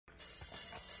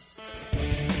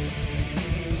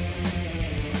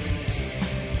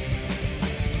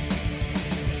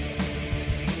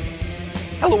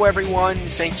Hello everyone,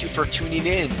 thank you for tuning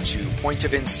in to Point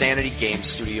of Insanity Game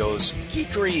Studios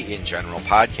Geekery in General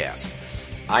podcast.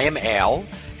 I am Al,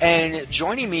 and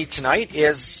joining me tonight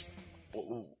is,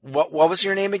 what was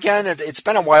your name again? It's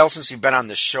been a while since you've been on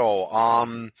the show.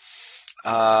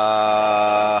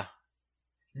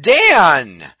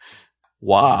 Dan!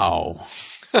 Wow.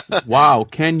 Wow,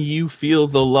 can you feel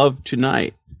the love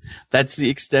tonight? That's the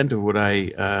extent of what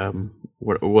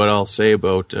I'll say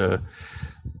about The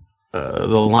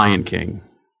Lion King.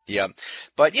 Yeah.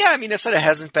 But yeah, I mean, I said it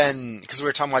hasn't been, because we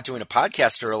were talking about doing a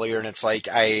podcast earlier, and it's like,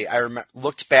 I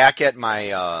looked back at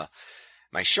my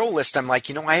show list. I'm like,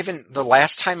 the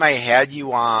last time I had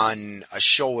you on a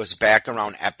show was back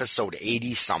around episode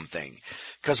 80 something,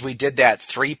 because we did that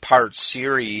 3-part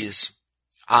series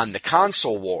on the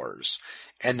console wars.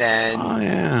 And then,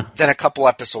 then a couple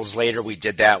episodes later, we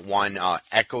did that one,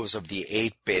 Echoes of the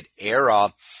 8-Bit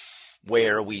Era,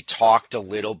 where we talked a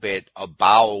little bit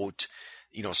about,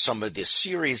 some of the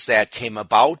series that came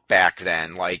about back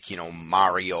then, like,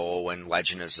 Mario and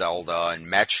Legend of Zelda and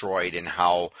Metroid, and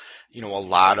how, a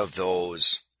lot of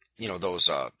those,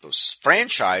 those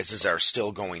franchises are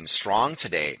still going strong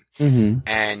today. Mm-hmm.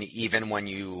 And even when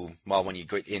you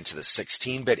get into the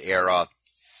 16-bit era,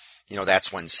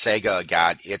 that's when Sega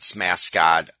got its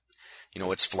mascot,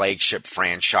 its flagship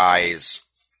franchise,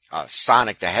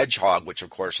 Sonic the Hedgehog, which of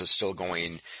course is still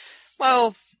going,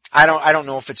 well, I don't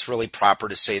know if it's really proper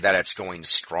to say that it's going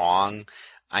strong.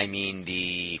 I mean,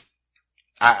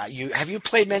 have you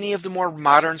played many of the more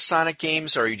modern Sonic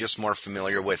games, or are you just more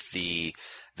familiar with the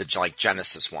like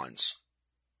Genesis ones?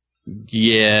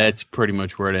 Yeah, it's pretty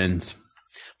much where it ends.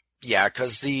 Yeah,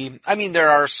 because there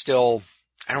are still,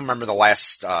 I don't remember the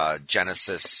last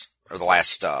Genesis or the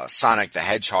last Sonic the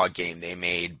Hedgehog game they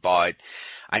made, but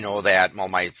I know that,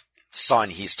 my son,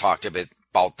 he's talked a bit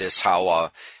about this,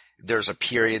 how there's a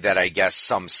period that I guess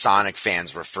some Sonic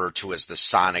fans refer to as the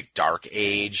Sonic Dark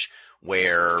Age,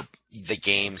 where the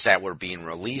games that were being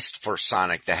released for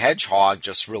Sonic the Hedgehog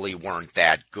just really weren't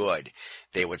that good.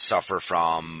 They would suffer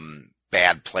from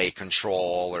bad play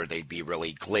control, or they'd be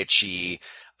really glitchy.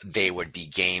 They would be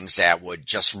games that would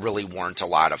just really weren't a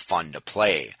lot of fun to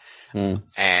play.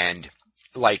 And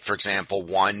like, for example,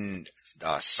 one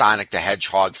Sonic the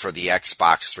Hedgehog for the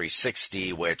Xbox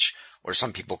 360, or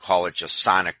some people call it just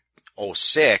Sonic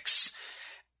 06,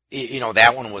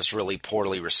 that one was really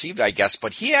poorly received, I guess,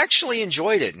 but he actually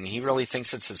enjoyed it, and he really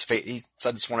thinks it's he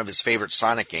said it's one of his favorite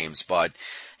Sonic games, but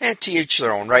to each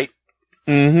their own, right?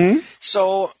 Mm-hmm.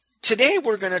 So today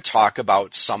we're going to talk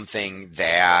about something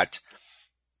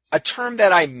a term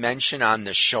that I mention on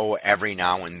the show every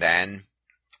now and then,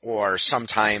 or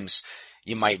sometimes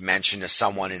you might mention to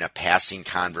someone in a passing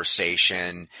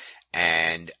conversation,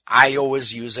 and I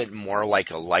always use it more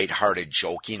like a lighthearted,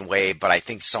 joking way, but I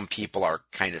think some people are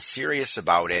kind of serious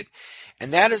about it,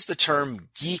 and that is the term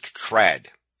geek cred.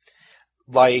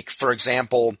 Like, for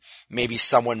example, maybe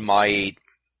someone might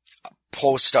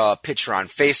post a picture on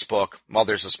Facebook. Well,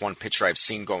 there's this one picture I've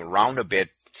seen go around a bit.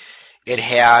 It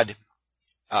had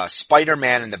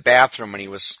Spider-Man in the bathroom, and he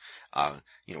was,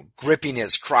 gripping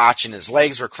his crotch, and his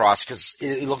legs were crossed because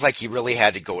it looked like he really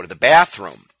had to go to the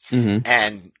bathroom. Mm-hmm.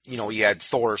 And, you had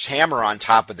Thor's hammer on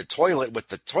top of the toilet with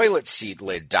the toilet seat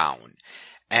lid down.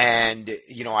 And,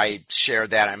 I shared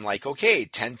that. I'm like, okay,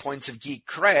 10 points of geek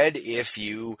cred if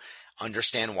you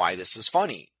understand why this is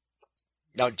funny.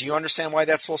 Now, do you understand why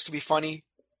that's supposed to be funny?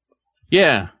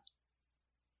 Yeah.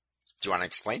 Do you want to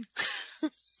explain?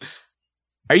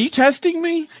 Are you testing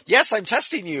me? Yes, I'm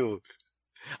testing you.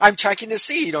 I'm checking to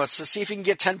see, it's to see if you can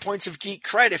get 10 points of geek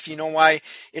cred if you know why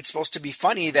it's supposed to be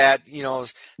funny that,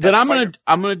 But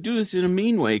I'm gonna do this in a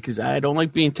mean way, because I don't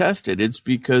like being tested. It's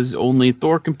because only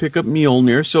Thor can pick up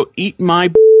Mjolnir, so eat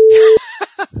my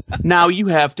Now you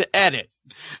have to edit.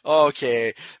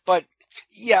 Okay, but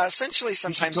yeah, essentially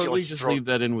sometimes you'll just leave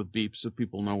that in with beeps so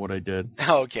people know what I did.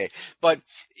 Okay, but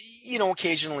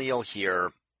occasionally you'll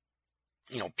hear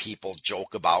people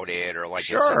joke about it, or like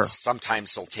sure. I said,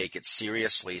 sometimes they'll take it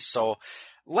seriously. So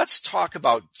let's talk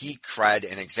about geek cred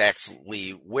and exactly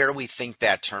where we think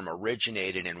that term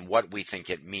originated and what we think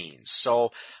it means.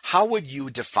 So how would you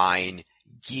define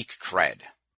geek cred?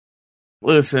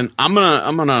 Listen, I'm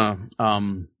gonna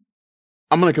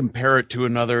compare it to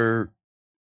another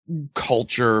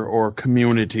culture or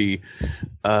community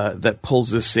that pulls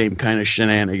this same kind of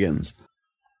shenanigans.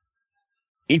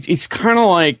 It's kind of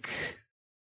like,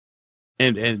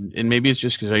 and maybe it's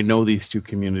just because I know these two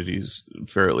communities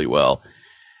fairly well.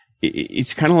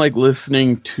 It's kind of like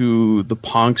listening to the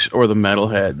punks or the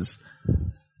metalheads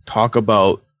talk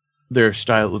about their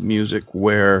style of music,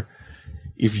 where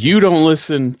if you don't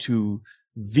listen to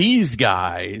these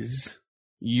guys,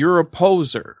 you're a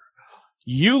poser.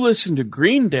 You listen to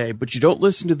Green Day, but you don't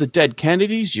listen to the Dead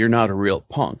Kennedys, you're not a real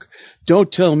punk.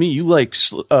 Don't tell me you like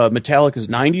Metallica's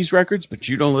 90s records, but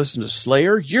you don't listen to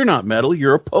Slayer, you're not metal,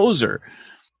 you're a poser.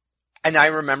 And I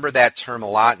remember that term a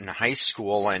lot in high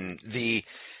school, and the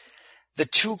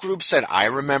two groups that I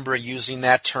remember using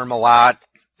that term a lot,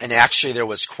 and actually there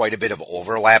was quite a bit of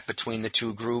overlap between the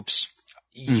two groups,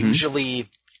 usually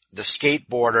the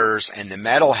skateboarders and the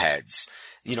metalheads,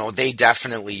 they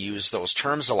definitely use those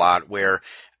terms a lot where,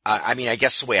 I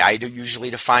guess the way I usually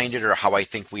defined it, or how I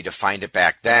think we defined it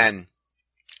back then,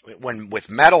 with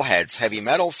metalheads, heavy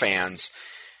metal fans,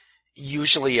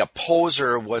 usually a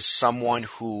poser was someone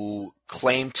who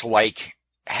claimed to like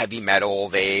heavy metal.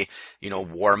 They,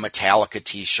 wore Metallica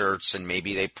t-shirts, and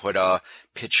maybe they put a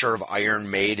picture of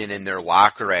Iron Maiden in their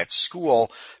locker at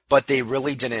school, but they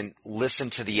really didn't listen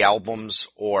to the albums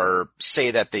or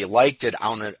say that they liked it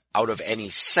out of any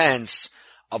sense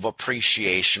of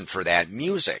appreciation for that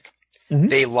music. Mm-hmm.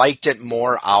 They liked it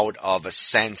more out of a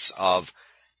sense of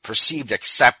perceived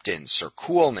acceptance or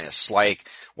coolness. Like,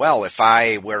 well, if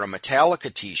I wear a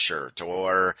Metallica t-shirt,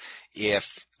 or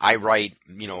if I write,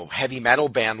 heavy metal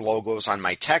band logos on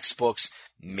my textbooks,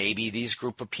 maybe these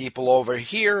group of people over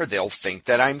here, they'll think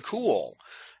that I'm cool.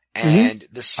 And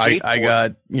the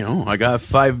skateboard, I got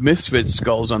 5 Misfits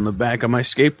skulls on the back of my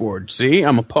skateboard. See,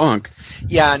 I'm a punk.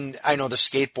 Yeah, and I know the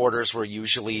skateboarders were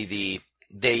usually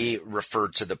they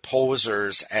referred to the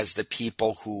posers as the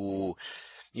people who,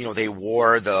 they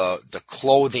wore the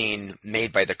clothing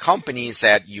made by the companies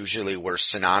that usually were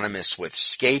synonymous with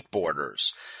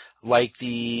skateboarders. Like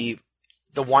the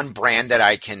one brand that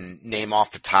I can name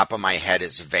off the top of my head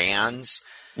is Vans.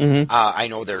 Mm-hmm. I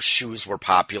know their shoes were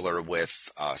popular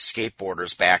with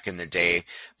skateboarders back in the day,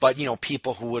 but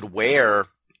people who would wear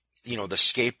the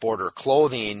skateboarder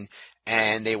clothing,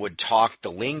 and they would talk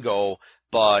the lingo,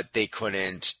 but they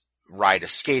couldn't ride a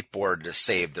skateboard to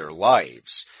save their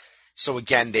lives. So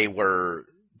again, they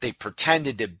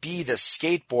pretended to be the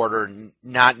skateboarder,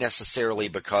 not necessarily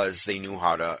because they knew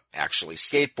how to actually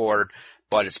skateboard,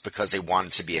 but it's because they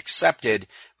wanted to be accepted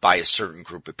by a certain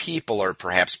group of people, or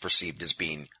perhaps perceived as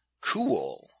being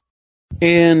cool.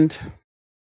 And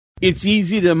it's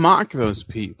easy to mock those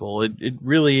people. It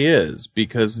really is,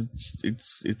 because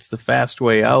it's the fast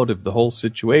way out of the whole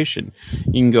situation.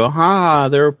 You can go,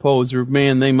 they're a poser,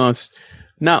 man, they must.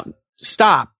 Now,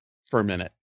 stop for a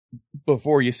minute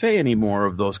before you say any more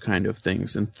of those kind of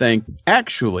things and think,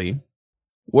 actually,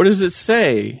 what does it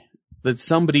say that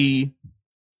somebody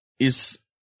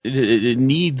it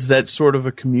needs that sort of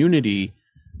a community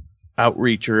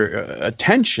outreach or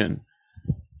attention?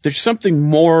 There's something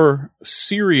more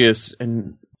serious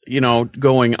and,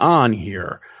 going on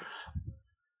here.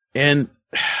 And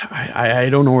I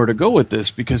don't know where to go with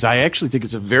this, because I actually think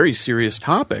it's a very serious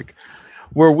topic,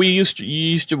 where we used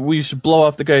to blow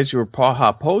off the guys who were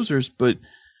paha posers, but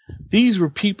these were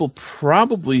people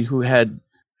probably who had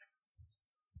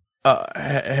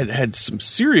some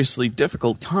seriously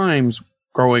difficult times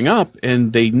growing up,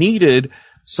 and they needed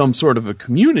some sort of a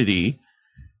community,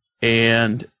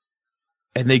 and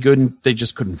they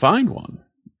just couldn't find one.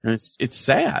 And it's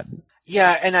sad.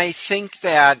 Yeah, and I think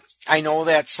that I know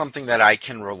that's something that I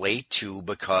can relate to,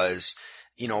 because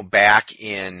back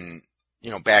in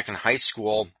high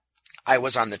school, I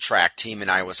was on the track team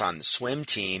and I was on the swim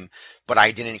team, but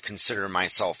I didn't consider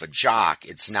myself a jock.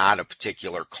 It's not a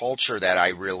particular culture that I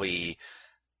really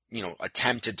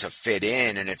attempted to fit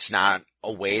in, and it's not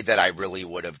a way that I really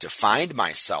would have defined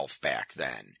myself back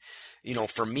then.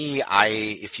 For me,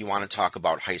 if you want to talk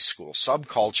about high school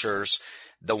subcultures,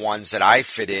 the ones that I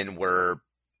fit in were,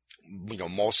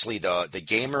 mostly the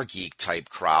gamer geek type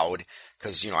crowd,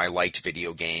 because, I liked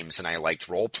video games and I liked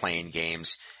role-playing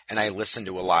games, and I listened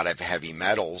to a lot of heavy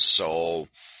metal, so,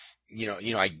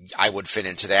 I would fit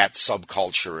into that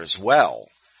subculture as well.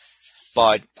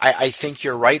 But I think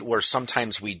you're right, where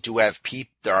sometimes we do have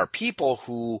there are people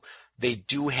who they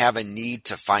do have a need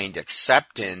to find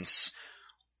acceptance,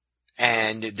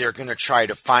 and they're going to try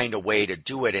to find a way to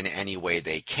do it in any way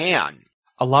they can.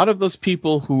 A lot of those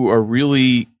people who are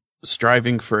really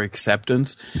striving for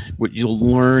acceptance, what you'll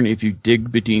learn if you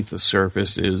dig beneath the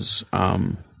surface is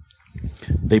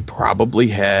they probably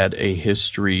had a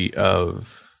history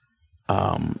of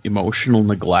emotional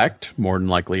neglect, more than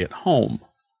likely at home.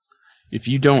 If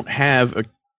you don't have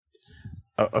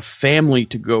a family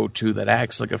to go to that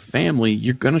acts like a family,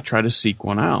 you're going to try to seek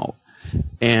one out.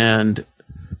 And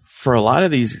for a lot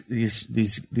of these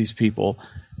people,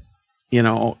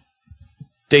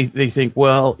 they think,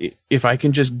 well, if I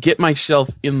can just get myself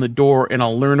in the door and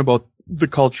I'll learn about the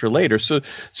culture later. So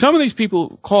some of these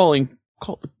people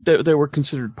that were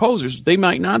considered posers, they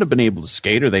might not have been able to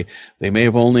skate, or they may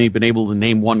have only been able to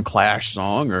name one Clash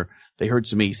song, or they heard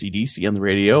some AC/DC on the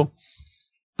radio.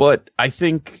 But I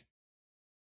think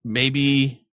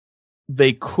maybe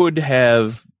they could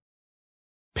have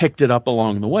picked it up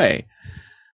along the way.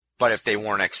 But if they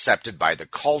weren't accepted by the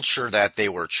culture that they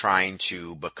were trying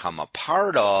to become a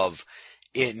part of,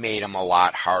 it made them a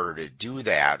lot harder to do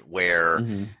that. Where,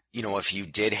 you know, if you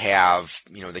did have,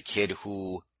 you know, the kid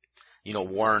who, you know,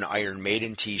 wore an Iron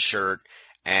Maiden t-shirt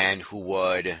and who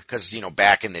would, because, you know,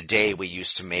 back in the day we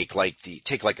used to make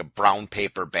take like a brown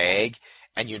paper bag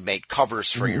and you'd make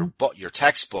covers for your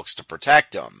textbooks to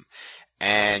protect them.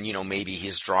 And, you know, maybe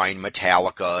he's drawing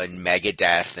Metallica and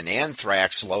Megadeth and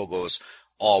Anthrax logos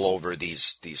all over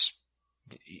these,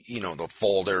 you know, the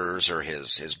folders or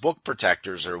his book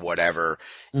protectors or whatever,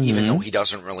 even though he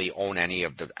doesn't really own any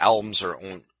of the albums or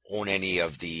own any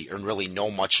of or really know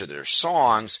much of their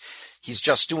songs. He's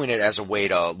just doing it as a way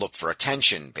to look for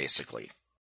attention, basically.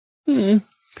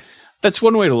 That's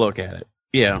one way to look at it.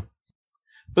 Yeah.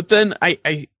 But then I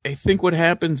think what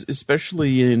happens,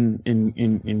 especially in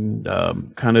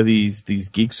kind of these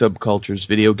geek subcultures,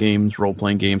 video games,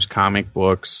 role-playing games, comic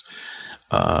books,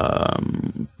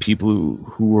 people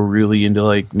who were really into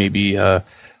like maybe the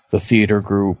theater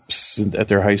groups at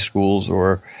their high schools,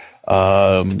 or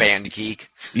the Band Geek,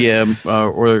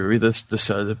 or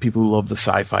the people who love the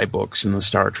sci-fi books and the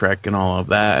Star Trek and all of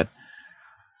that.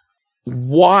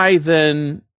 Why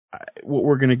then? What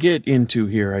we're going to get into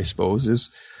here, I suppose, is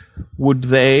would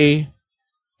they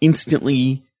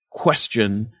instantly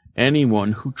question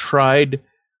anyone who tried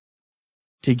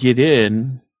to get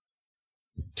in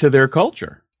to their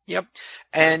culture? Yep.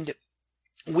 And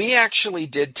we actually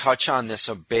did touch on this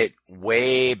a bit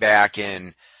way back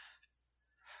in,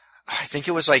 I think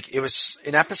it was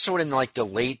an episode in like the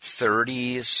late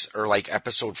 30s or like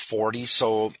episode 40.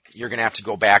 So you're going to have to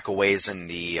go back a ways in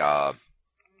the,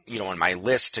 you know, in my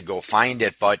list to go find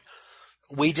it, but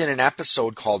we did an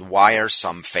episode called Why Are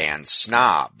Some Fans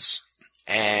Snobs?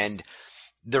 And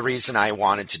the reason I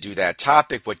wanted to do that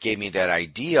topic, what gave me that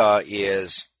idea,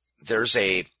 is there's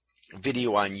a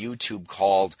video on YouTube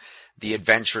called The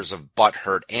Adventures of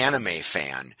Butthurt Anime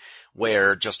Fan,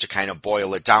 where, just to kind of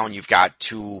boil it down, you've got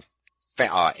two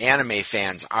anime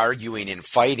fans arguing and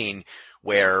fighting,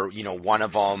 where, you know, one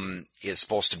of them is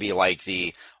supposed to be like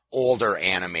the older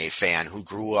anime fan who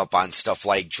grew up on stuff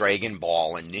like Dragon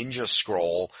Ball and Ninja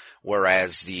Scroll,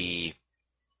 whereas the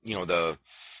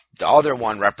other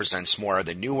one represents more of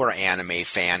the newer anime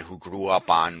fan who grew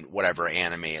up on whatever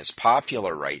anime is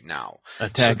popular right now.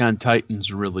 Attack on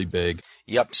Titan's really big.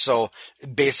 Yep. So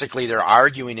basically they're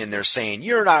arguing and they're saying,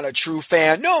 you're not a true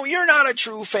fan. No, you're not a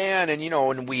true fan. And, you know,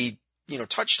 and we, you know,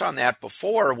 touched on that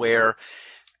before, where,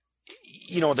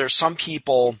 you know, there's some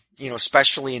people, you know,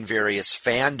 especially in various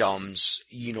fandoms,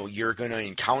 you know, you're going to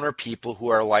encounter people who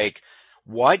are like,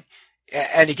 what?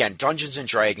 And again, Dungeons and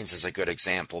Dragons is a good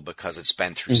example because it's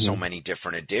been through so many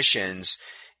different editions.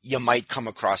 You might come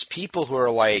across people who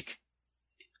are like,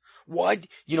 what?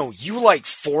 You know, you like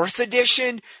 4th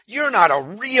edition? You're not a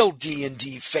real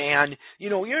D&D fan. You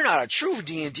know, you're not a true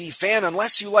D&D fan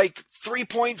unless you like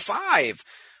 3.5.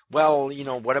 Well, you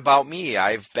know, what about me?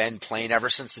 I've been playing ever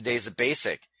since the days of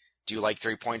Basic. Do you like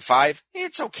 3.5?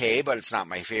 It's okay, but it's not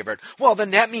my favorite. Well,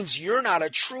 then that means you're not a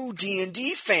true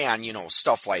D&D fan, you know,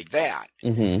 stuff like that.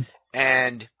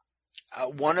 And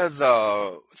one of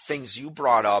the things you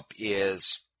brought up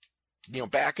is, you know,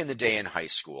 back in the day in high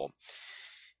school,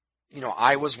 you know,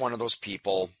 I was one of those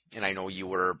people, and I know you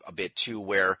were a bit too,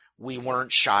 where we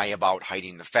weren't shy about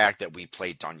hiding the fact that we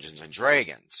played Dungeons and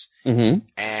Dragons.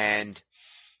 And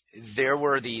there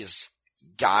were these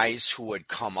guys who would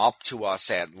come up to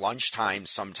us at lunchtime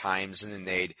sometimes, and then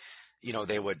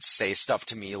they would say stuff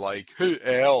to me like, hey,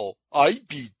 Al, I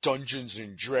beat Dungeons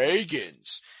and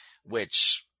Dragons,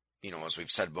 which, you know, as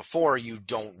we've said before, you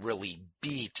don't really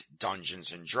beat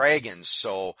Dungeons and Dragons.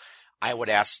 So I would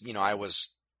ask, you know, I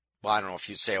don't know if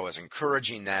you'd say I was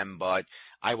encouraging them, but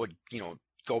I would, you know,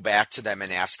 go back to them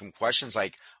and ask them questions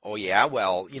like, oh yeah,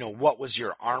 well, you know, what was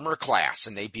your armor class?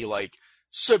 And they'd be like,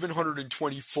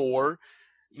 724.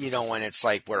 You know, and it's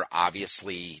like, where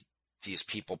obviously these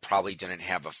people probably didn't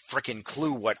have a frickin'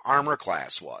 clue what armor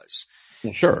class was.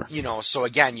 Well, sure. You know, so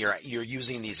again, you're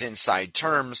using these inside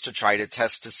terms to try to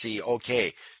test to see,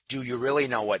 okay, do you really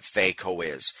know what THAC0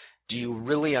 is? Do you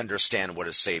really understand what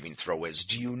a saving throw is?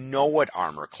 Do you know what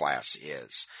armor class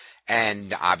is?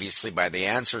 And obviously by the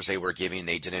answers they were giving,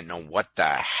 they didn't know what the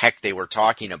heck they were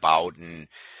talking about, and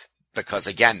because,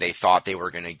 again, they thought they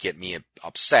were going to get me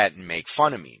upset and make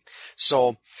fun of me.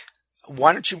 So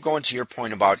why don't you go into your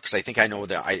point about, because I think I know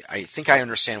that, I think I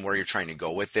understand where you're trying to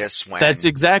go with this. That's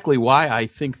exactly why I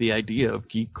think the idea of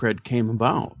Geek Cred came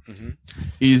about,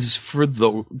 is for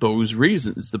those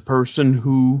reasons. The person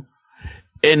who,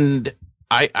 and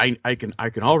I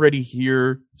can already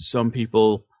hear some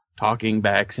people talking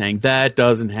back saying, that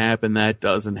doesn't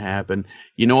happen.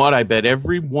 You know what? I bet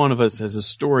every one of us has a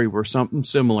story where something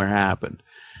similar happened,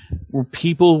 where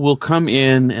people will come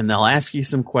in and they'll ask you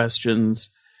some questions,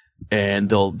 and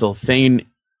they'll feign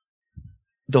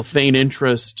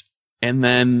interest, and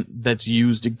then that's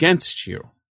used against you.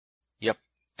 Yep.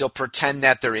 They'll pretend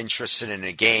that they're interested in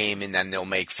a game, and then they'll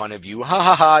make fun of you. Ha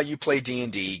ha ha, you play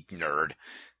D&D, nerd.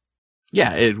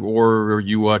 Yeah, or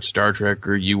you watch Star Trek,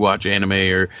 or you watch anime,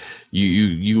 or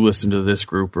you listen to this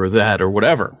group or that or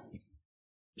whatever.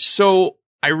 So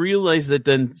I realized that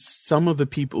then some of the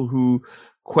people who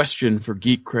question for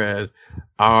Geek Cred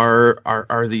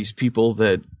are these people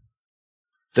that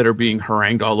are being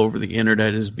harangued all over the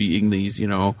internet as being these,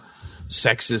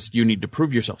 sexist, you need to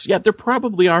prove yourselves. Yeah, there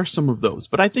probably are some of those,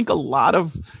 but I think a lot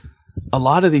of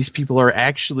these people are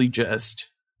actually just,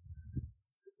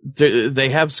 they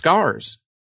have scars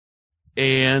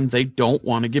and they don't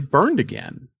want to get burned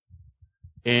again.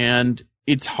 And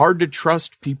it's hard to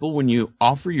trust people when you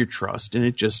offer your trust and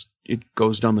it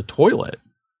goes down the toilet.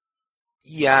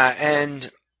 Yeah, and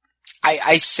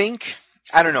I think,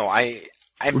 I don't know,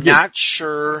 I'm not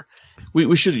sure.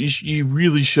 We should. You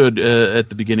really should. At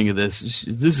the beginning of this,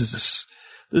 this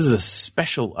is a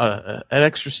special, an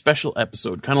extra special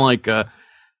episode, kind of like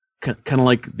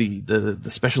the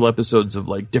special episodes of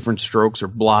like Different Strokes or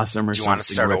Blossom or something. Do you want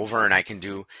to start over and I can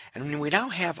do? And we now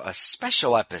have a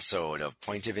special episode of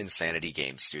Point of Insanity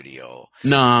Game Studio.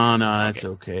 No, that's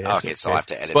okay. That's okay, so I'll have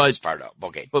to edit this part out.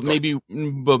 Okay, but maybe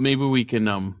we can.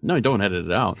 No, don't edit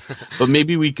it out. But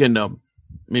maybe we can.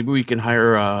 Maybe we can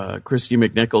hire Christy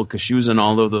McNichol, because she was in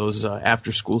all of those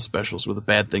after school specials where the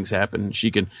bad things happen. And she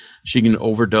can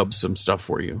overdub some stuff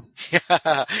for you.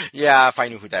 Yeah, if I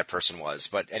knew who that person was.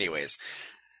 But anyways,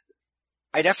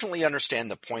 I definitely understand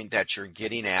the point that you're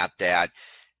getting at, that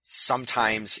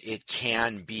sometimes it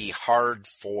can be hard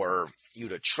for you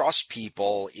to trust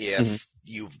people if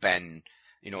you've been,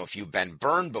 if you've been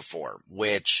burned before,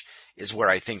 which is where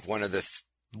I think one of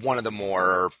the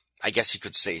more, I guess you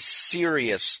could say,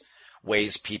 serious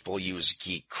ways people use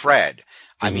Geek Cred.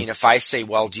 I mean, if I say,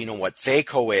 well, do you know what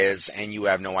THAC0 is, and you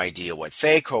have no idea what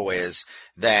THAC0 is,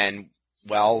 then,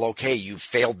 well, okay, you've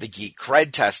failed the Geek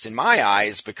Cred test in my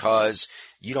eyes because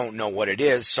you don't know what it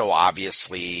is, so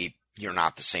obviously you're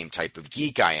not the same type of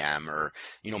geek I am, or,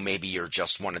 maybe you're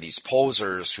just one of these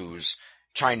posers who's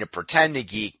trying to pretend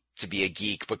to be a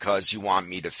geek because you want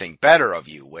me to think better of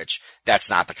you, which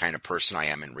that's not the kind of person I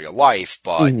am in real life.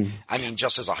 But I mean,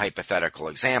 just as a hypothetical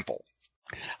example,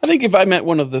 I think if I met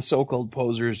one of the so-called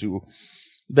posers who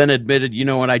then admitted, you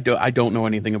know what, I don't know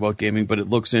anything about gaming, but it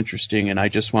looks interesting and I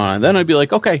just want, then I'd be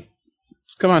like, okay,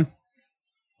 come on,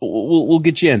 we'll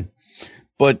get you in.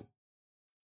 But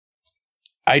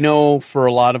I know for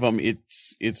a lot of them,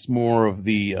 it's more of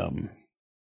the,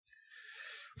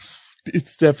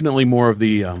 it's definitely more of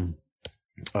the,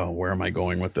 where am I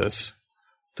going with this?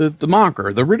 The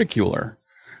mocker, the ridiculer,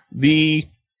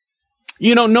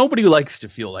 nobody likes to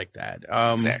feel like that.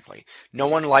 Exactly. No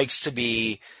one likes to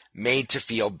be made to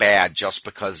feel bad just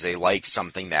because they like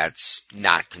something that's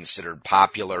not considered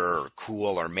popular or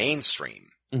cool or mainstream.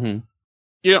 Mm-hmm.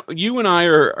 You and I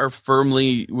are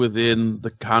firmly within the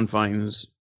confines,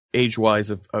 age-wise,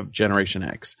 of Generation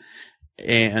X.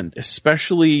 And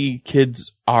especially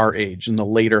kids our age, in the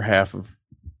later half of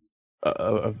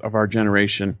our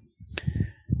generation,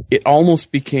 it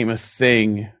almost became a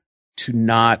thing to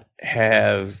not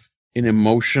have an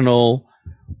emotional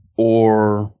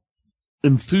or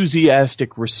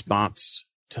enthusiastic response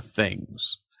to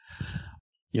things.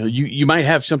 You might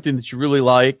have something that you really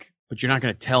like, but you're not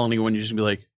going to tell anyone. You're just going to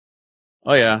be like,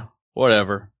 oh yeah,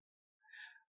 whatever.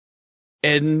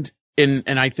 And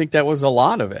I think that was a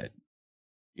lot of it.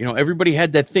 Everybody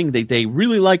had that thing they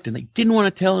really liked and they didn't want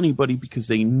to tell anybody because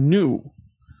they knew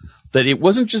that it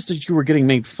wasn't just that you were getting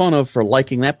made fun of for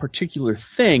liking that particular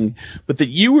thing, but that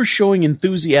you were showing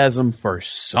enthusiasm for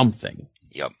something.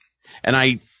 Yep. And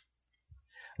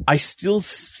I still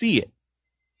see it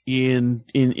in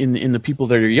the people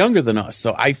that are younger than us.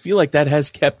 So I feel like that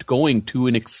has kept going to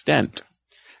an extent.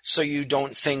 So you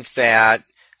don't think that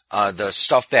the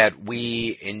stuff that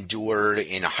we endured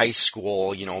in high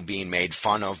school, being made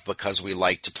fun of because we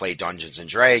like to play Dungeons and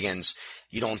Dragons,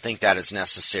 you don't think that has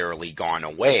necessarily gone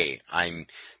away?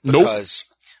 Because,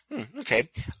 nope. Okay.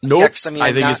 Nope. Yeah, 'cause,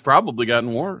 I think it's probably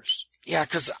gotten worse. Yeah,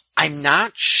 because I'm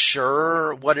not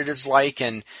sure what it is like,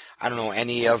 and I don't know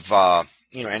any of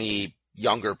any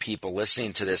younger people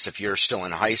listening to this, if you're still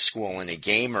in high school and a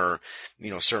gamer,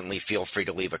 certainly feel free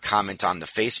to leave a comment on the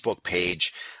Facebook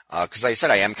page. Because like I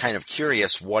said, I am kind of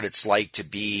curious what it's like to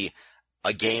be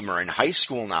a gamer in high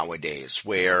school nowadays,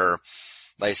 where,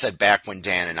 like I said, back when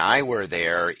Dan and I were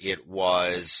there, it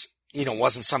was,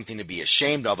 wasn't something to be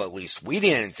ashamed of. At least we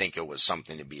didn't think it was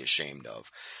something to be ashamed of.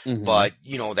 Mm-hmm. But,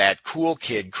 that cool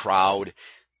kid crowd,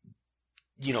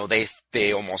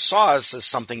 they almost saw us as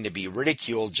something to be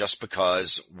ridiculed just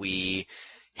because we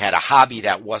had a hobby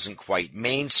that wasn't quite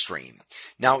mainstream.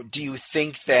 Now, do you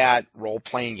think that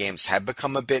role-playing games have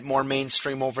become a bit more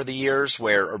mainstream over the years,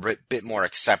 where a bit more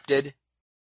accepted?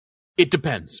 It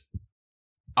depends.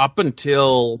 Up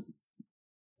until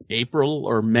April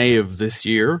or May of this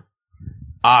year,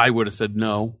 I would have said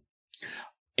no.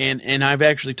 And I've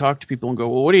actually talked to people and go,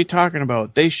 well, what are you talking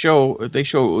about? They show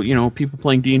people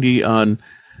playing D&D on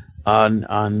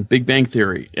Big Bang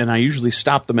Theory, and I usually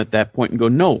stop them at that point and go,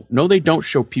 no, they don't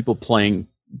show people playing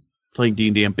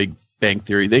D&D on Big Bang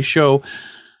Theory. They show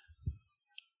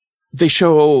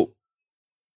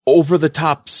over the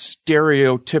top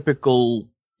stereotypical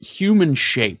human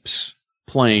shapes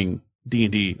playing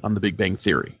D&D on the Big Bang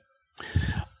Theory.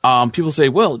 People say,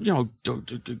 well,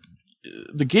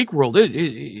 the geek world,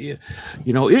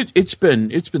 it's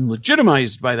been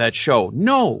legitimized by that show.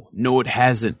 No, it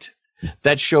hasn't.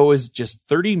 That show is just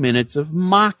 30 minutes of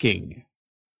mocking.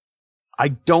 I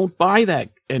don't buy that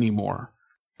anymore.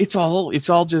 It's all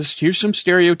just, here's some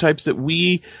stereotypes that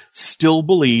we still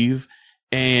believe,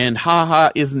 and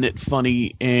isn't it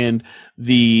funny? And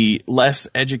the less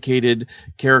educated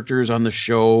characters on the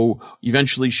show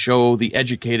eventually show the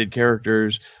educated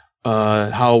characters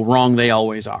how wrong they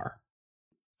always are.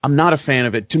 I'm not a fan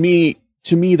of it. To me,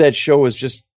 that show is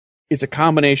just, it's a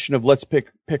combination of let's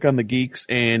pick on the geeks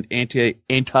and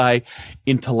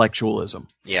anti-intellectualism.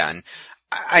 Yeah, and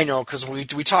I know, because we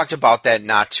talked about that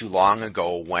not too long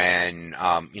ago when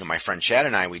my friend Chad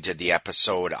and we did the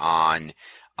episode on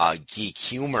geek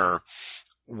humor,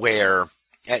 where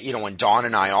when Dawn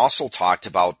and I also talked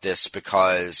about this,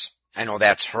 because I know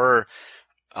that's her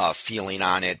feeling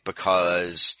on it,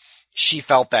 because she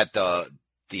felt that the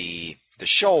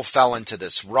show fell into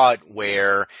this rut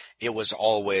where it was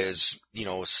always,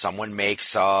 someone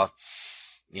makes a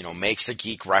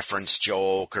geek reference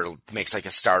joke, or makes like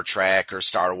a Star Trek or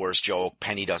Star Wars joke.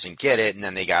 Penny doesn't get it, and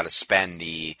then they got to spend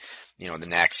the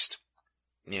next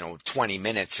 20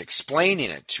 minutes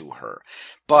explaining it to her.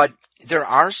 But there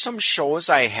are some shows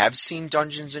I have seen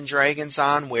Dungeons and Dragons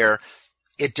on where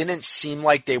it didn't seem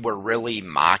like they were really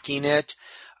mocking it.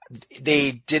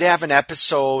 They did have an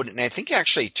episode, and I think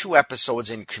actually 2 episodes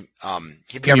in,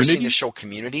 have you ever seen the show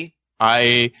Community?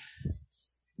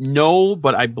 No,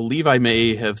 but I believe I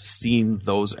may have seen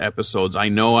those episodes. I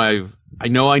know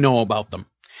about them.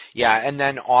 Yeah, and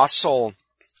then also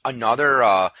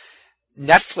another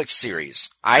Netflix series.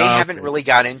 I haven't really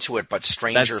got into it, but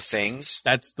Stranger Things.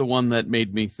 That's the one that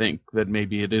made me think that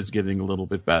maybe it is getting a little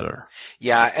bit better.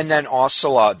 Yeah, and then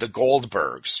also The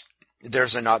Goldbergs.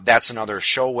 That's another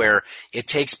show where it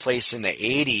takes place in the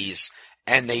 80s,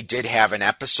 and they did have an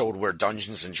episode where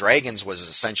Dungeons and Dragons was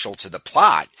essential to the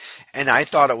plot. And I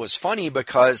thought it was funny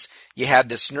because you had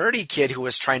this nerdy kid who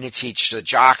was trying to teach the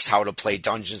jocks how to play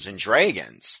Dungeons and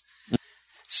Dragons.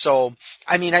 So,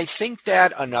 I mean, I think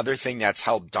that another thing that's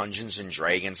helped Dungeons and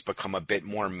Dragons become a bit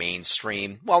more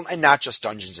mainstream, well, and not just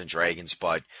Dungeons and Dragons,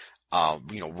 but,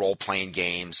 role-playing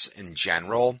games in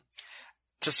general.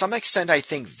 To some extent, I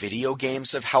think video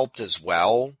games have helped as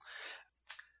well.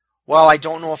 Well, I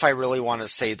don't know if I really want to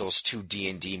say those 2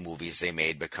 D&D movies they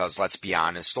made, because let's be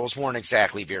honest, those weren't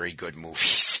exactly very good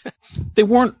movies.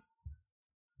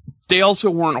 They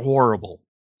also weren't horrible.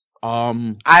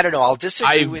 I don't know. I'll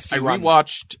disagree with you. I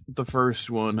rewatched the first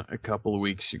one a couple of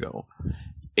weeks ago,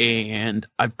 and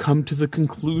I've come to the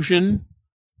conclusion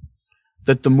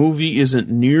that the movie isn't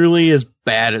nearly as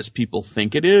bad as people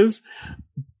think it is,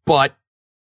 but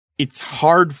it's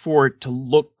hard for it to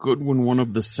look good when one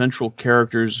of the central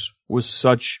characters was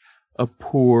such a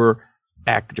poor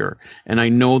actor. And I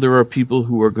know there are people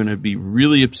who are going to be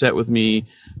really upset with me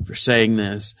for saying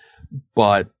this,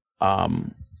 but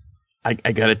I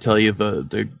got to tell you,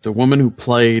 the woman who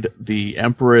played the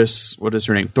Empress, what is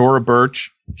her name? Thora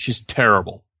Birch. She's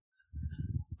terrible.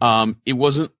 It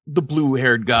wasn't the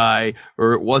blue-haired guy,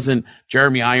 or it wasn't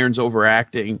Jeremy Irons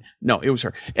overacting. No, it was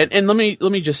her. And let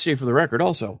me just say for the record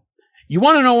also, you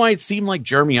want to know why it seemed like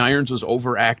Jeremy Irons was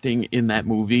overacting in that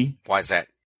movie? Why is that?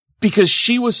 Because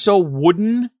she was so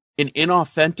wooden and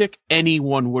inauthentic,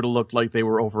 anyone would have looked like they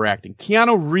were overacting.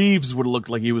 Keanu Reeves would have looked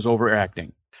like he was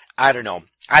overacting. I don't know.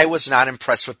 I was not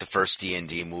impressed with the first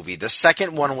D&D movie. The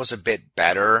second one was a bit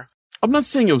better. I'm not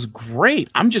saying it was great.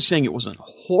 I'm just saying it wasn't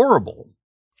horrible.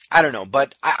 I don't know,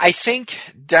 but I think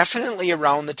definitely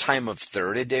around the time of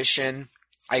 3rd edition,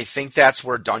 I think that's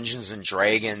where Dungeons and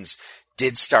Dragons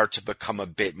did start to become a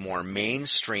bit more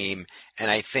mainstream,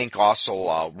 and I think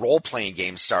also role-playing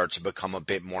games started to become a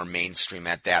bit more mainstream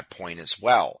at that point as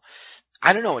well.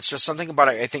 I don't know, it's just something about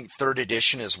it. I think 3rd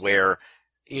edition is where,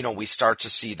 we start to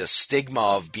see the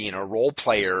stigma of being a role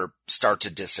player start to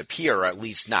disappear, or at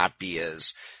least not be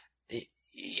as I'm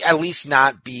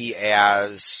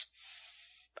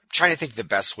trying to think the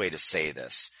best way to say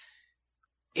this.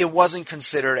 It wasn't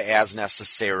considered as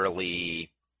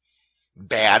necessarily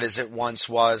bad as it once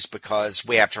was, because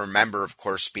we have to remember, of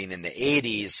course, being in the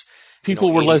 80s,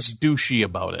 people were less douchey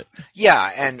about it.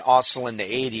 Yeah, and also in the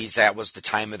 80s, that was the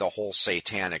time of the whole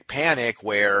satanic panic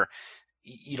where,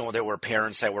 there were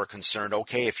parents that were concerned,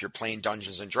 okay, if you're playing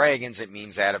Dungeons and Dragons, it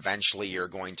means that eventually you're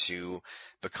going to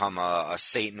become a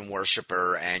Satan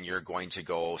worshiper, and you're going to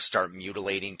go start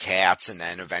mutilating cats, and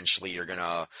then eventually you're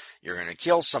gonna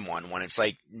kill someone. When it's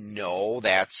like, no,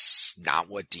 that's not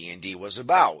what D&D was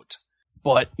about.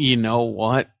 But you know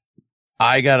what?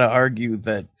 I gotta argue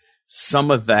that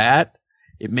some of that,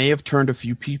 it may have turned a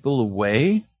few people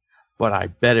away, but I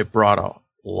bet it brought a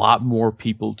lot more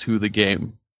people to the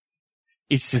game.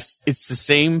 It's the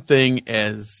same thing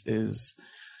as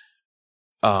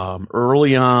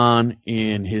early on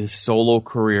in his solo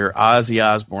career, Ozzy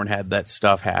Osbourne had that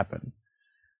stuff happen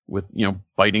with,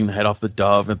 biting the head off the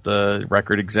dove at the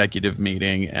record executive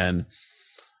meeting and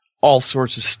all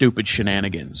sorts of stupid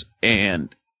shenanigans.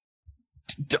 And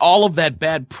all of that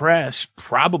bad press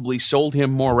probably sold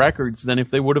him more records than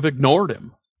if they would have ignored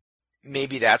him.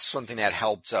 Maybe that's something that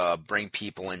helped bring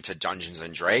people into Dungeons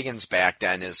and Dragons back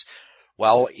then is,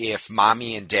 well, if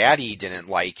mommy and daddy didn't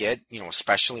like it,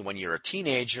 especially when you're a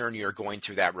teenager and you're going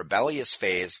through that rebellious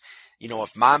phase,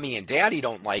 if mommy and daddy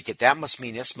don't like it, that must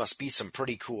mean this must be some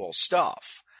pretty cool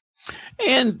stuff.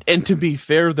 And to be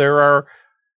fair, there are,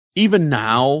 even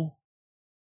now,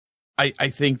 I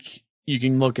think you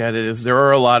can look at it as there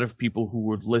are a lot of people who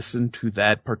would listen to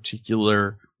that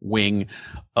particular wing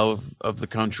of the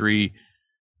country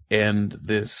and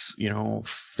this,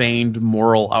 feigned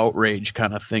moral outrage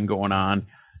kind of thing going on,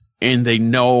 and they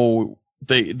know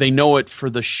it for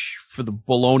the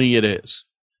baloney it is.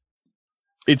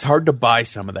 It's hard to buy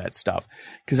some of that stuff,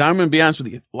 because I'm going to be honest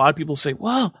with you. A lot of people say,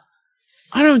 "Well,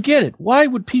 I don't get it. Why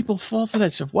would people fall for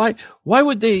that stuff? Why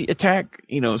would they attack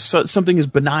something as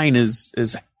benign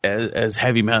as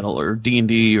heavy metal or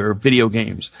D&D or video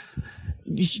games?"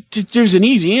 There's an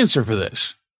easy answer for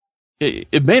this.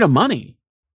 It made them money.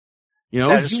 You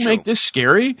make this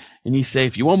scary, and you say,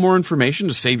 if you want more information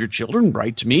to save your children,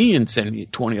 write to me and send me a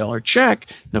 $20 check.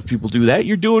 And if people do that,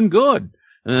 you're doing good.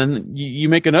 And then you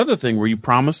make another thing where you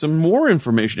promise them more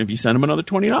information if you send them another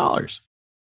 $20.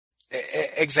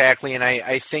 Exactly, and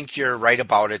I think you're right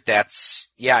about it.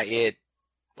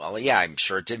 I'm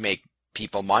sure it did make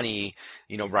people money,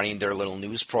 running their little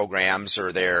news programs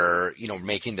or their,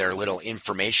 making their little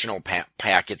informational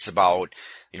packets about,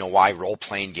 why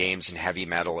role-playing games and heavy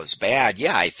metal is bad.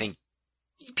 Yeah, I think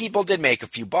people did make a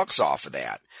few bucks off of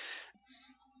that.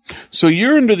 So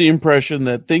you're under the impression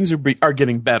that things are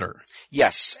getting better.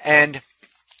 Yes, and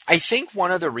I think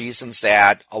one of the reasons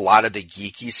that a lot of the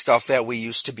geeky stuff that we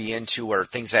used to be into are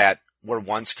things that were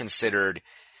once considered,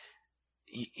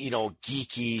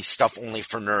 geeky stuff only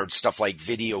for nerds, stuff like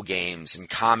video games and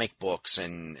comic books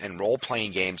and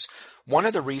role-playing games. One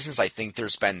of the reasons I think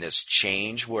there's been this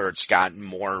change where it's gotten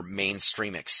more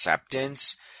mainstream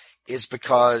acceptance is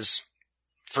because,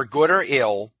 for good or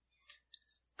ill,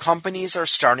 companies are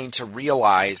starting to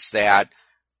realize that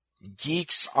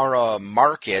geeks are a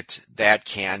market that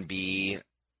can be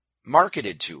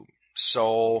marketed to.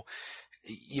 So,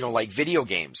 like video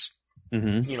games.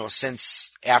 Mm-hmm.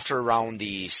 Since after around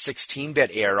the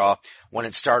 16-bit era, when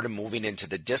it started moving into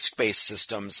the disc-based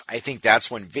systems, I think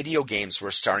that's when video games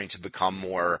were starting to become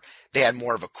they had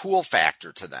more of a cool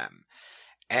factor to them.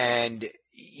 And,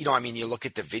 you look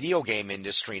at the video game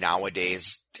industry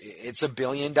nowadays, it's $1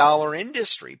 billion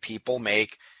industry. People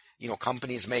make,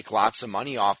 companies make lots of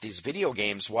money off these video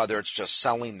games, whether it's just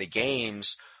selling the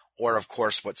games, or of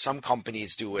course what some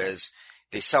companies do is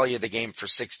they sell you the game for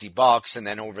 $60, and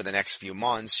then over the next few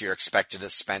months, you're expected to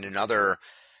spend another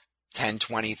 $10,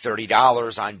 $20,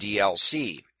 $30 on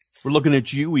DLC. We're looking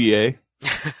at you, EA.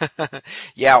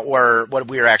 Yeah, or what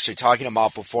we were actually talking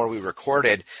about before we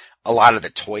recorded, a lot of the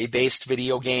toy-based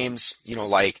video games,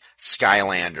 like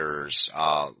Skylanders,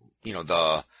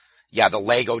 the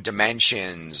Lego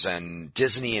Dimensions and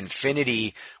Disney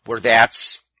Infinity, where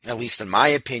that's, at least in my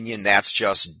opinion, that's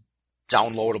just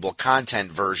downloadable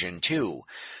content version 2,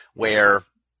 where,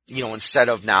 instead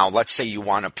of now, let's say you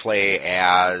want to play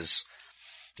as,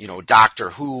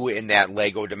 Doctor Who in that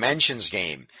Lego Dimensions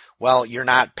game. Well, you're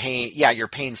not paying, you're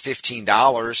paying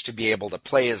 $15 to be able to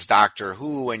play as Doctor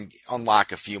Who and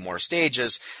unlock a few more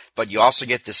stages, but you also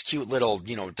get this cute little,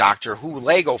 Doctor Who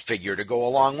Lego figure to go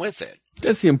along with it.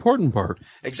 That's the important part.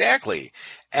 Exactly.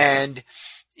 And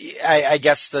I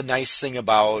guess the nice thing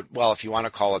about, well, if you want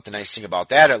to call it the nice thing about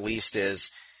that at least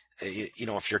is,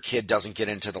 if your kid doesn't get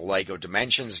into the Lego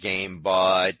Dimensions game,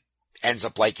 but ends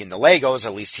up liking the Legos,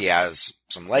 at least he has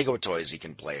some Lego toys he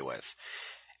can play with.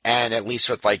 And at least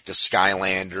with like the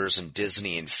Skylanders and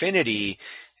Disney Infinity,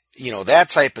 that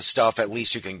type of stuff, at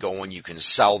least you can go and you can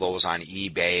sell those on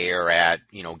eBay or at,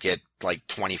 get like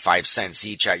 25 cents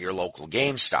each at your local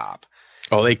GameStop.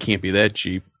 Oh, they can't be that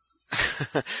cheap.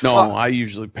 No, well, I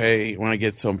usually pay when I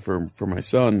get some for my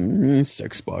son,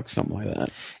 $6, something like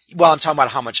that. Well, I'm talking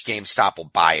about how much GameStop will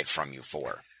buy it from you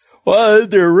for. Well,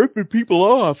 they're ripping people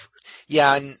off.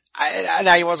 Yeah, and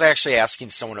I was actually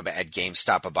asking someone at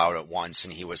GameStop about it once,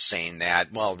 and he was saying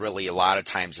that, well, really, a lot of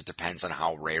times it depends on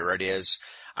how rare it is.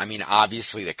 I mean,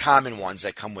 obviously, the common ones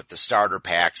that come with the starter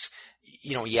packs,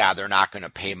 they're not going to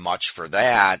pay much for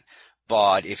that.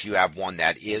 But if you have one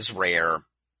that is rare,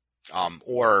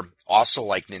 or also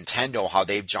like Nintendo, how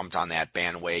they've jumped on that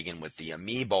bandwagon with the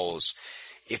Amiibos,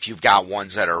 if you've got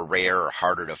ones that are rare or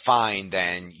harder to find,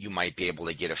 then you might be able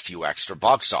to get a few extra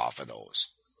bucks off of those.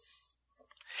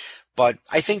 But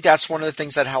I think that's one of the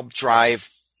things that helped drive,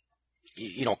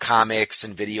 comics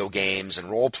and video games and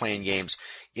role-playing games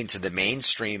into the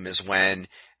mainstream is when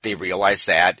they realized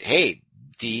that, hey,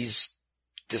 this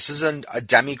is a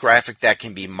demographic that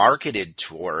can be marketed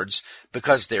towards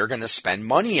because they're going to spend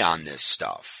money on this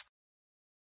stuff.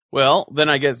 Well, then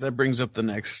I guess that brings up the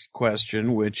next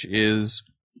question, which is,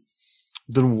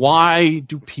 then why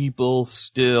do people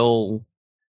still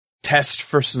test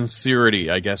for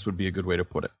sincerity, I guess would be a good way to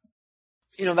put it.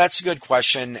 That's a good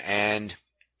question, and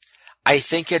I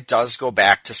think it does go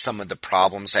back to some of the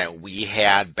problems that we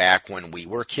had back when we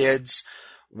were kids,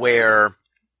 where,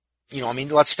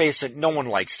 let's face it, no one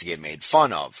likes to get made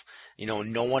fun of.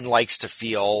 No one likes to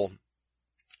feel,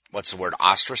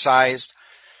 ostracized,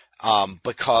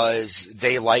 because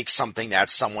they like something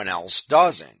that someone else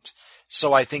doesn't.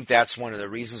 So I think that's one of the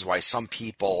reasons why some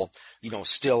people,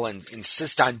 still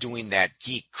insist on doing that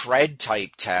geek cred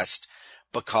type test,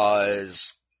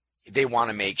 because they want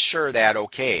to make sure that,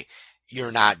 okay,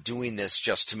 you're not doing this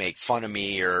just to make fun of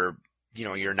me, or,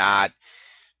 you're not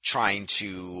trying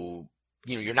to,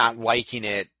 you're not liking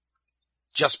it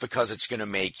just because it's going to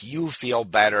make you feel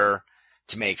better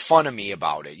to make fun of me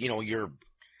about it.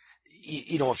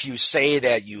 If you say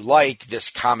that you like this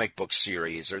comic book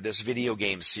series or this video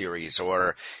game series,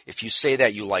 or if you say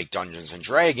that you like Dungeons and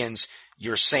Dragons,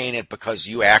 you're saying it because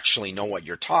you actually know what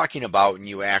you're talking about and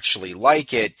you actually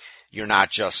like it. You're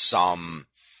not just some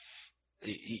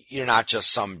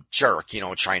jerk,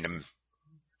 trying to,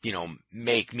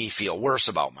 make me feel worse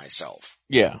about myself.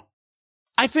 Yeah.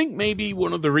 I think maybe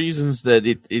one of the reasons that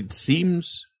it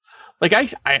seems like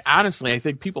I honestly, I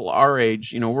think people our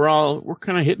age, we're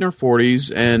kind of hitting our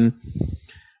 40s, and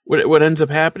what ends up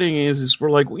happening is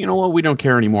we're like, you know what, we don't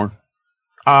care anymore.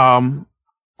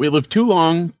 We live too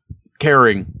long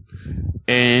caring,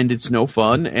 and it's no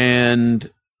fun, and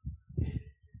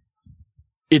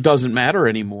it doesn't matter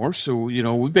anymore. So,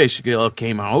 we basically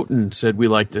came out and said we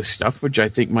like this stuff, which I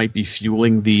think might be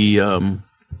fueling the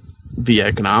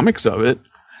economics of it.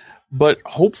 But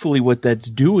hopefully what that's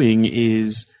doing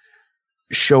is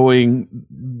showing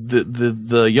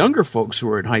the younger folks who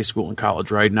are in high school and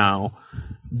college right now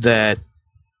that,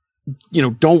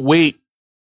 don't wait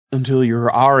until you're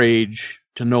our age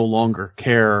to no longer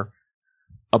care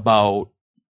about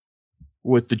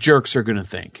what the jerks are going to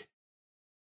think.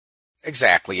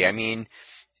 Exactly. I mean,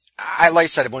 like I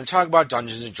said, when we talk about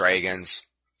Dungeons and Dragons,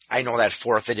 I know that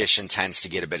 4th edition tends to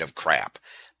get a bit of crap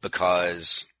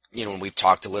because, and we've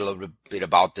talked a little bit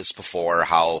about this before,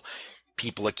 how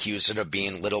people accuse it of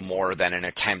being little more than an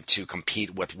attempt to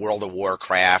compete with World of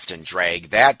Warcraft and drag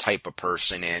that type of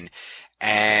person in.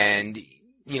 And,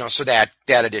 so that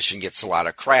edition gets a lot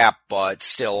of crap, but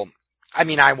still, I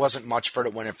mean, I wasn't much for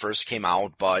it when it first came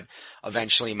out, but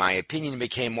eventually my opinion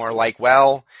became more like,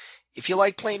 well, if you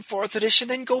like playing 4th edition,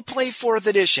 then go play 4th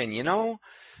edition,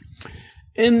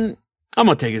 And I'm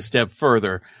going to take a step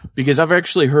further, because I've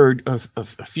actually heard of a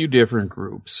few different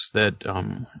groups that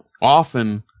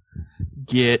often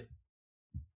get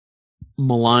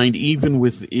maligned even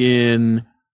within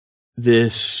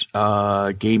this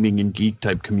gaming and geek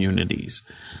type communities.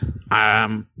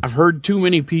 I've heard too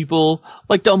many people,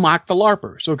 like, they'll mock the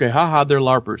LARPers. Okay, haha, they're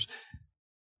LARPers.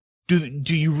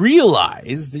 Do you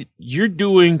realize that you're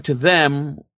doing to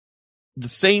them the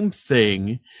same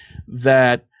thing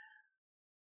that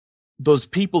those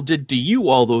people did to you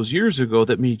all those years ago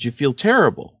that made you feel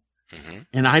terrible? Mm-hmm.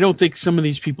 And I don't think some of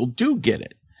these people do get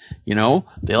it. You know,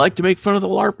 they like to make fun of the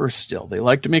LARPers still. They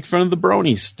like to make fun of the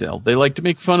bronies still. They like to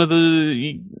make fun of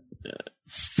the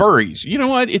furries. You know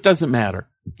what? It doesn't matter.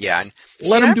 Yeah. And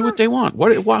let them do what they want.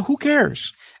 Who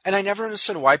cares? And I never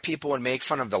understood why people would make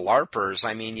fun of the LARPers.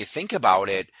 I mean, you think about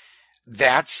it,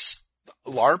 that's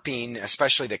LARPing,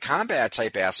 especially the combat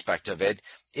type aspect of it.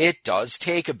 It does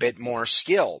take a bit more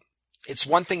skill. It's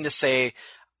one thing to say,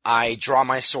 I draw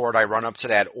my sword, I run up to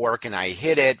that orc and I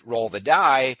hit it, roll the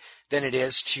die, than it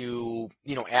is to,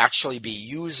 actually be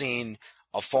using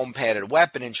a foam padded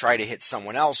weapon and try to hit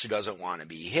someone else who doesn't want to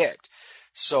be hit.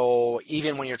 So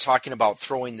even when you're talking about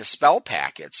throwing the spell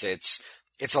packets, it's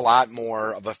a lot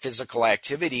more of a physical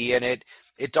activity, and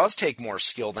it does take more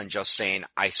skill than just saying,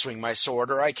 I swing my sword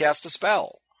or I cast a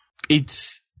spell.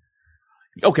 It's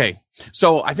okay.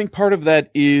 So I think part of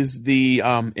that is the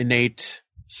innate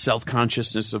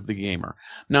self-consciousness of the gamer.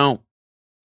 Now,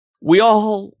 we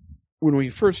all, when we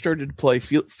first started to play,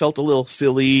 felt a little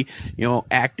silly,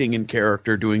 acting in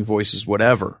character, doing voices,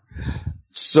 whatever.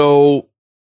 So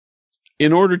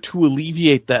in order to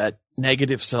alleviate that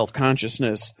negative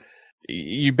self-consciousness,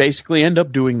 you basically end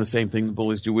up doing the same thing the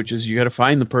bullies do, which is you got to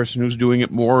find the person who's doing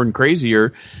it more and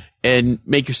crazier and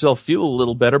make yourself feel a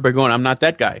little better by going, I'm not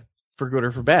that guy, for good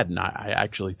or for bad. And I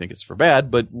actually think it's for bad,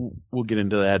 but we'll get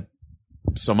into that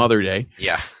some other day.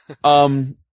 Yeah.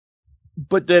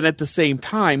 But then at the same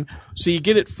time, so you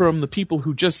get it from the people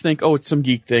who just think, oh, it's some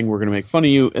geek thing, we're going to make fun of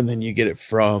you. And then you get it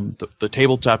from the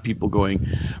tabletop people going,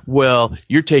 well,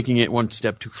 you're taking it one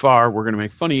step too far, we're going to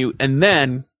make fun of you. And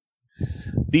then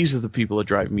these are the people that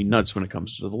drive me nuts when it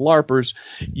comes to the LARPers.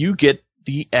 You get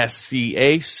the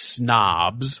SCA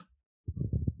snobs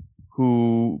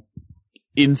who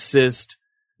insist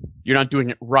you're not doing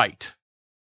it right.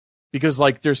 Because,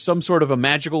 there's some sort of a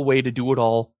magical way to do it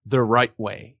all the right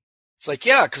way. It's like,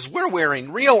 yeah, because we're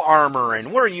wearing real armor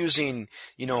and we're using,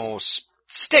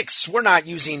 sticks. We're not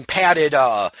using padded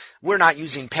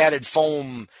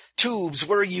foam tubes.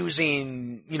 We're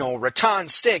using, rattan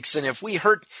sticks. And if we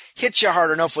hit you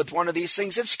hard enough with one of these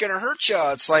things, it's going to hurt you.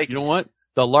 It's like, you know what?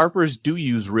 The LARPers do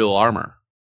use real armor.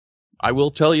 I will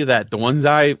tell you that. The ones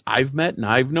I've met and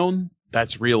I've known,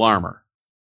 that's real armor.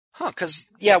 Because,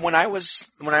 yeah, when I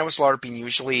was LARPing,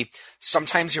 usually,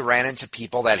 sometimes you ran into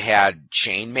people that had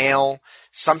chainmail.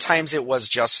 Sometimes it was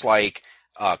just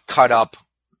cut up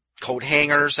coat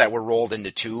hangers that were rolled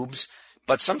into tubes.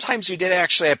 But sometimes you did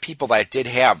actually have people that did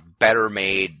have better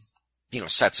made,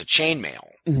 sets of chainmail.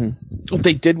 Mm-hmm.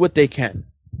 They did what they can.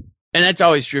 And that's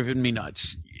always driven me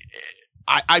nuts.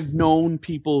 I've known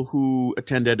people who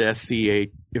attended SCA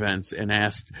events and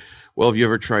asked, well, have you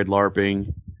ever tried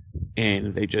LARPing?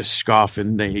 And they just scoff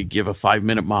and they give a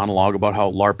 5-minute monologue about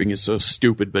how LARPing is so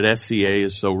stupid, but SCA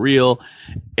is so real.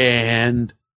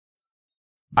 And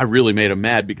I really made them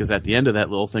mad because at the end of that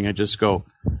little thing, I just go,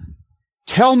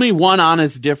 tell me one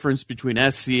honest difference between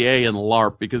SCA and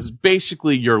LARP, because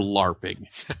basically you're LARPing.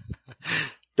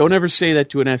 Don't ever say that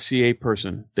to an SCA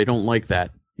person. They don't like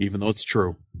that, even though it's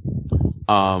true.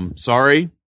 Sorry.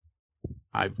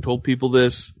 I've told people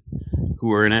this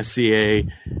who are in SCA,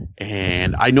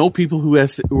 and I know people who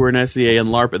are in SCA and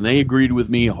LARP, and they agreed with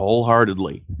me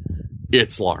wholeheartedly.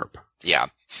 It's LARP. Yeah.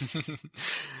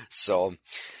 So,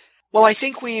 well, I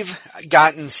think we've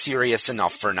gotten serious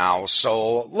enough for now,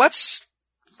 so let's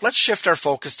shift our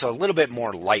focus to a little bit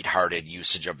more lighthearted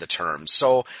usage of the term.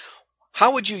 So,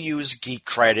 how would you use geek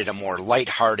cred in a more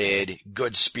lighthearted,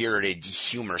 good-spirited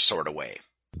humor sort of way?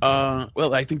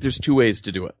 Well, I think there's two ways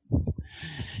to do it.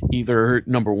 Either,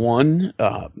 number one,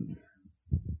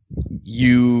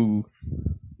 you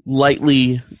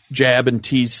lightly jab and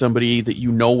tease somebody that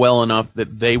you know well enough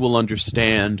that they will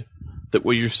understand that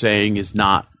what you're saying is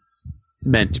not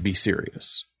meant to be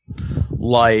serious.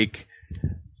 Like,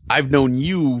 I've known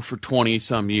you for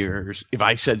 20-some years. If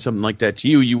I said something like that to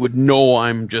you, you would know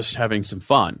I'm just having some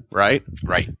fun, right?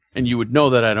 Right. And you would know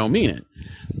that I don't mean it.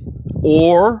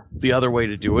 Or the other way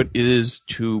to do it is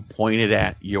to point it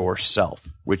at yourself,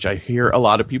 which I hear a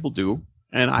lot of people do,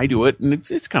 and I do it, and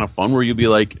it's kind of fun where you'll be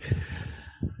like,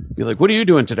 what are you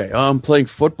doing today? Oh, I'm playing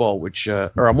football,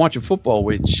 or I'm watching football,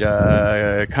 which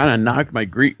kind of knocked my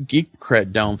geek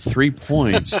cred down 3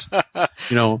 points.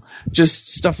 Just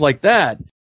stuff like that.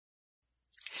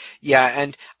 Yeah,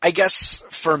 and I guess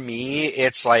for me,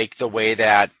 it's like the way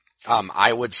that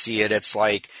I would see it. It's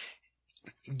like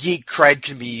geek cred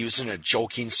can be used in a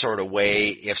joking sort of way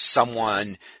if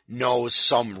someone knows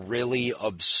some really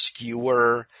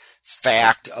obscure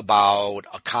fact about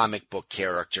a comic book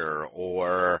character,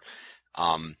 or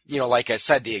like I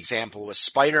said, the example was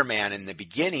Spider-Man in the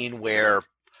beginning, where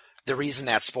the reason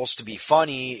that's supposed to be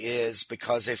funny is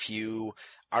because if you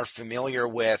are familiar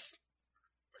with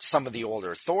some of the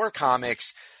older Thor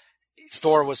comics,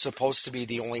 Thor was supposed to be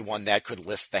the only one that could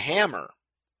lift the hammer.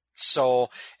 So,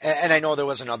 and I know there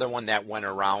was another one that went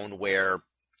around where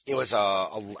it was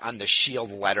on the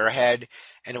Shield letterhead,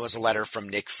 and it was a letter from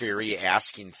Nick Fury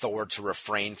asking Thor to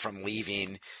refrain from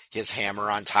leaving his hammer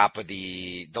on top of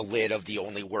the lid of the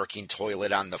only working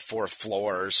toilet on the 4th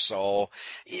floor. So,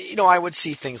 I would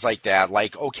see things like that.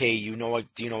 Like, okay, do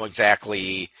you know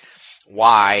exactly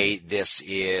why this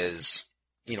is,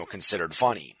 considered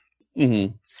funny?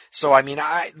 Mm-hmm. So, I mean,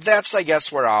 that's, I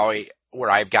guess, where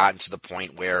I've gotten to the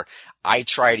point where I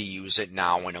try to use it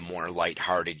now in a more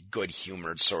lighthearted,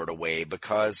 good-humored sort of way,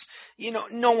 because,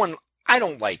 I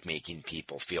don't like making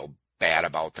people feel bad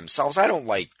about themselves. I don't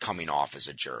like coming off as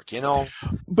a jerk,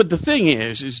 But the thing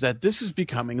is that this is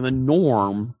becoming the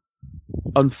norm,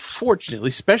 unfortunately,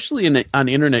 especially on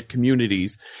internet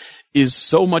communities, is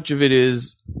so much of it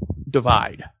is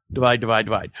divide. I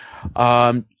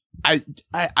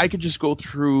could just go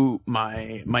through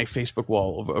my Facebook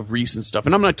wall of recent stuff,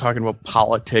 and I'm not talking about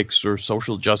politics or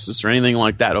social justice or anything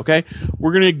like that, okay?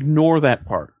 We're going to ignore that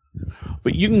part.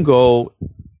 But you can go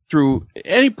through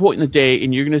any point in the day,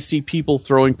 and you're going to see people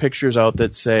throwing pictures out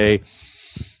that say,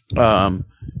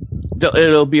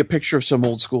 it'll be a picture of some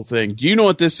old school thing. Do you know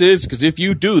what this is? Because if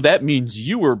you do, that means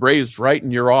you were raised right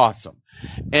and you're awesome.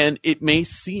 And it may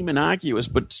seem innocuous,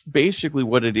 but basically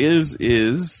what it is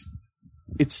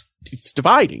it's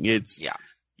dividing. It's,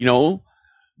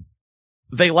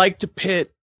 they like to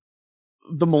pit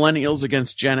the millennials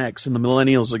against Gen X, and the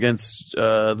millennials against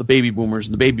the baby boomers,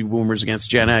 and the baby boomers against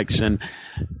Gen X, and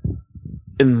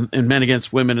men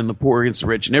against women, and the poor against the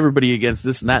rich, and everybody against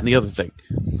this and that and the other thing.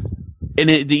 And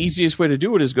the easiest way to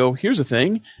do it is go, here's a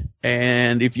thing,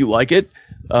 and if you like it,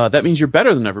 that means you're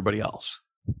better than everybody else.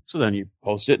 So then you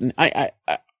post it, and I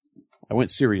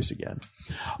went serious again.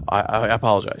 I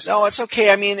apologize. No, it's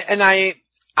okay. I mean, and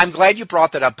I'm glad you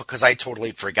brought that up, because I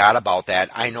totally forgot about that.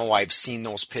 I know I've seen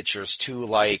those pictures too.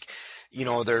 Like,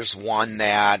 there's one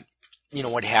that,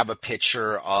 would have a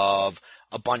picture of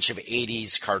a bunch of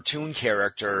 80s cartoon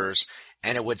characters,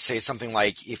 and it would say something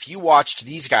like, if you watched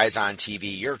these guys on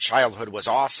TV, your childhood was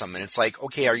awesome. And it's like,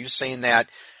 okay, are you saying that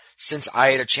since I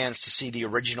had a chance to see the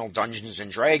original Dungeons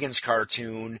and Dragons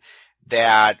cartoon,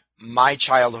 that my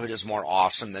childhood is more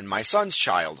awesome than my son's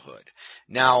childhood?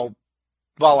 Now,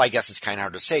 well, I guess it's kind of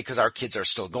hard to say because our kids are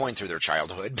still going through their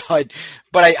childhood, but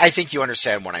I think you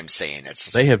understand what I'm saying.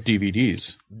 They have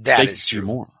DVDs. That is true.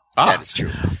 More. That is true.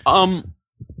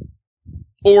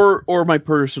 Or my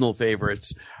personal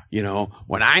favorites.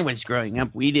 When I was growing up,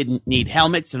 we didn't need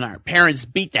helmets, and our parents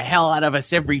beat the hell out of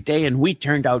us every day, and we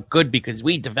turned out good because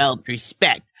we developed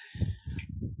respect.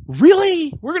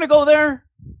 Really? We're gonna go there?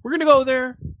 We're gonna go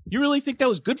there? You really think that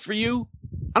was good for you?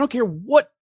 I don't care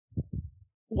what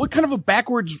kind of a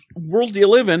backwards world do you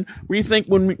live in where you think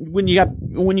when you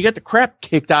got the crap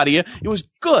kicked out of you, it was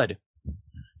good.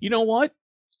 You know what?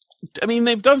 I mean,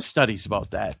 they've done studies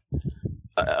about that,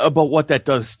 about what that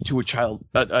does to a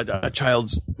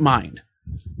child's mind.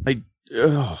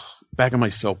 Back on my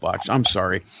soapbox. I'm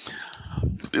sorry,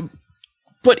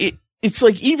 but it's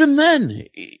like, even then,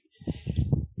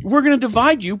 we're going to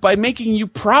divide you by making you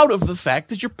proud of the fact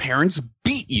that your parents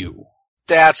beat you.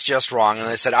 That's just wrong. And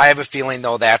I said, I have a feeling,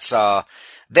 though, that's a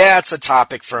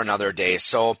topic for another day.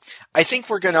 So I think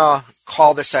we're going to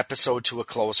call this episode to a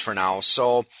close for now.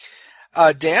 So,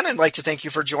 Dan, I'd like to thank you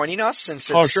for joining us,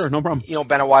 since it's, sure, no problem.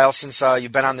 Been a while since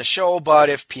you've been on the show. But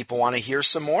if people want to hear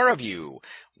some more of you,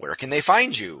 where can they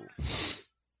find you?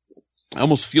 I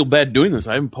almost feel bad doing this.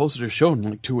 I haven't posted a show in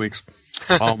like 2 weeks.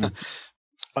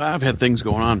 I've had things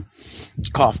going on.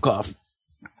 Cough, cough.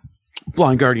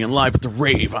 Blind Guardian live at the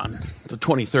Rave on the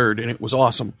 23rd, and it was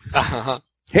awesome. Uh-huh.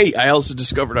 Hey, I also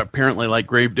discovered I apparently like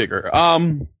Gravedigger.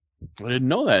 I didn't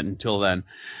know that until then.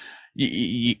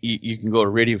 You can go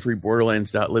to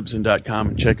radiofreeborderlands.libsyn.com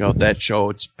and check out that show.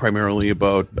 It's primarily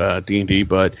about D&D,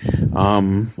 but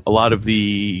a lot of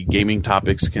the gaming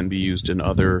topics can be used in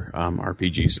other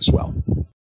RPGs as well.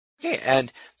 Okay,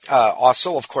 and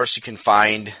also, of course, you can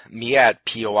find me at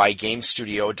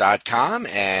poigamestudio.com,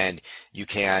 and you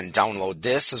can download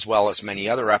this as well as many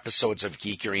other episodes of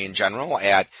Geekery in general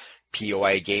at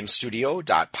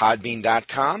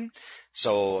poagamestudio.podbean.com.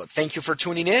 So thank you for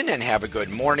tuning in, and have a good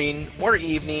morning or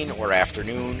evening or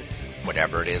afternoon,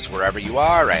 whatever it is, wherever you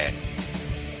are, and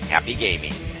happy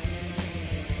gaming.